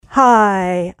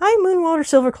Hi, I'm Moonwater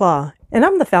Silverclaw, and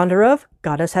I'm the founder of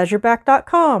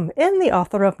GoddessHasYourBack.com and the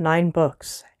author of 9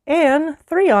 books and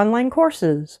 3 online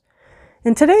courses.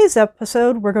 In today's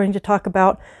episode, we're going to talk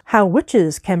about how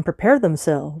witches can prepare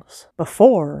themselves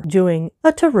before doing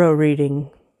a tarot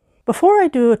reading. Before I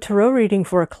do a tarot reading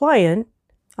for a client,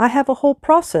 I have a whole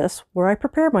process where I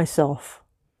prepare myself.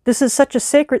 This is such a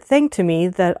sacred thing to me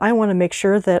that I want to make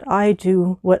sure that I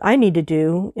do what I need to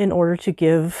do in order to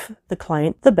give the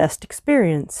client the best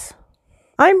experience.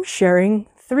 I'm sharing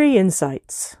 3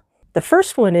 insights. The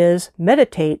first one is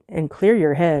meditate and clear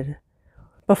your head.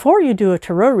 Before you do a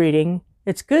tarot reading,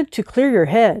 it's good to clear your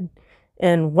head,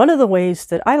 and one of the ways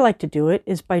that I like to do it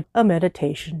is by a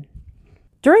meditation.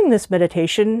 During this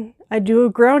meditation, I do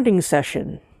a grounding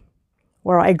session,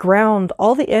 where I ground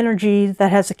all the energy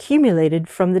that has accumulated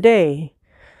from the day,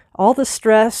 all the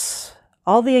stress,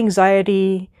 all the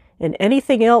anxiety, and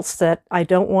anything else that I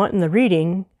don't want in the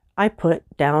reading, I put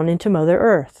down into Mother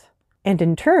Earth. And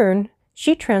in turn,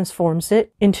 she transforms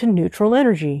it into neutral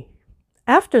energy.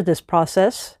 After this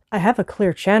process, I have a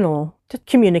clear channel to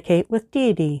communicate with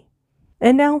deity.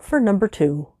 And now for number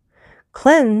 2.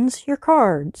 Cleanse your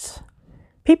cards.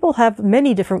 People have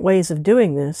many different ways of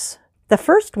doing this. The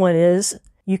first one is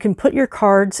you can put your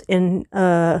cards in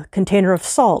a container of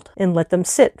salt and let them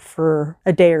sit for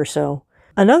a day or so.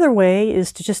 Another way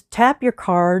is to just tap your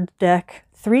card deck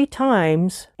 3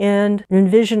 times and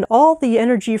envision all the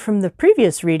energy from the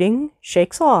previous reading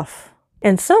shakes off.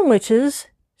 And some witches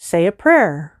say a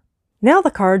prayer. Now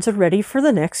the cards are ready for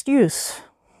the next use.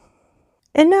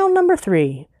 And now number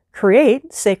 3,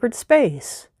 create sacred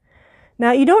space.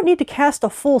 Now you don't need to cast a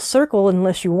full circle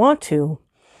unless you want to.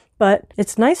 But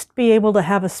it's nice to be able to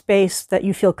have a space that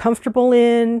you feel comfortable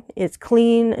in, it's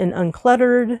clean and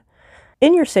uncluttered.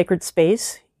 In your sacred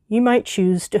space, you might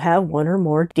choose to have 1 or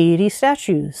more deity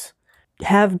statues.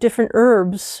 Have different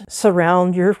herbs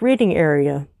surround your reading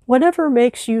area. Whatever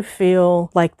makes you feel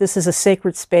like this is a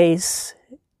sacred space,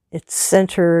 it's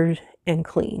centered and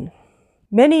clean.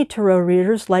 Many tarot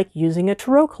readers like using a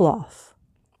tarot cloth.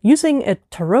 Using a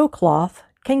tarot cloth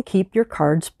can keep your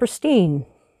cards pristine.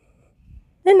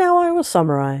 And now I will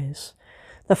summarize.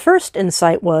 The first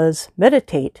insight was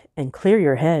meditate and clear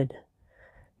your head.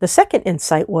 The second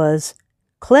insight was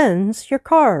cleanse your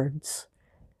cards.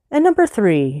 And number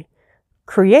 3,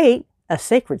 create a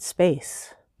sacred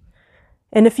space.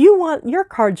 And if you want your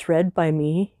cards read by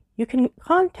me, you can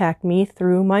contact me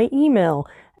through my email,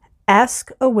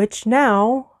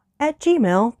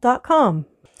 askawitchnow@gmail.com.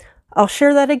 I'll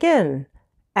share that again,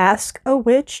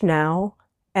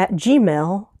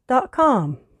 askawitchnow@gmail.com.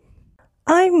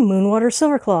 I'm Moonwater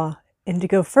Silverclaw, and to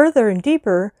go further and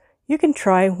deeper, you can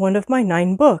try one of my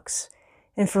 9 books.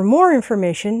 And for more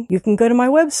information, you can go to my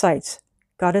websites,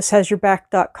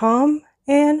 GoddessHasYourBack.com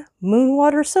and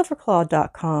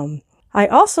MoonwaterSilverclaw.com. I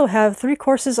also have 3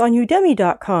 courses on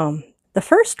Udemy.com. The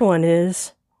first one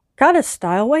is Goddess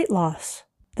Style Weight Loss.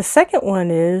 The second one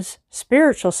is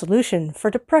Spiritual Solution for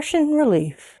Depression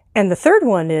Relief. And the third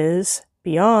one is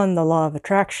Beyond the Law of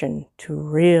Attraction to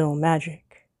Real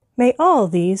Magic. May all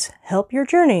these help your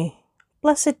journey.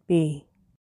 Blessed be.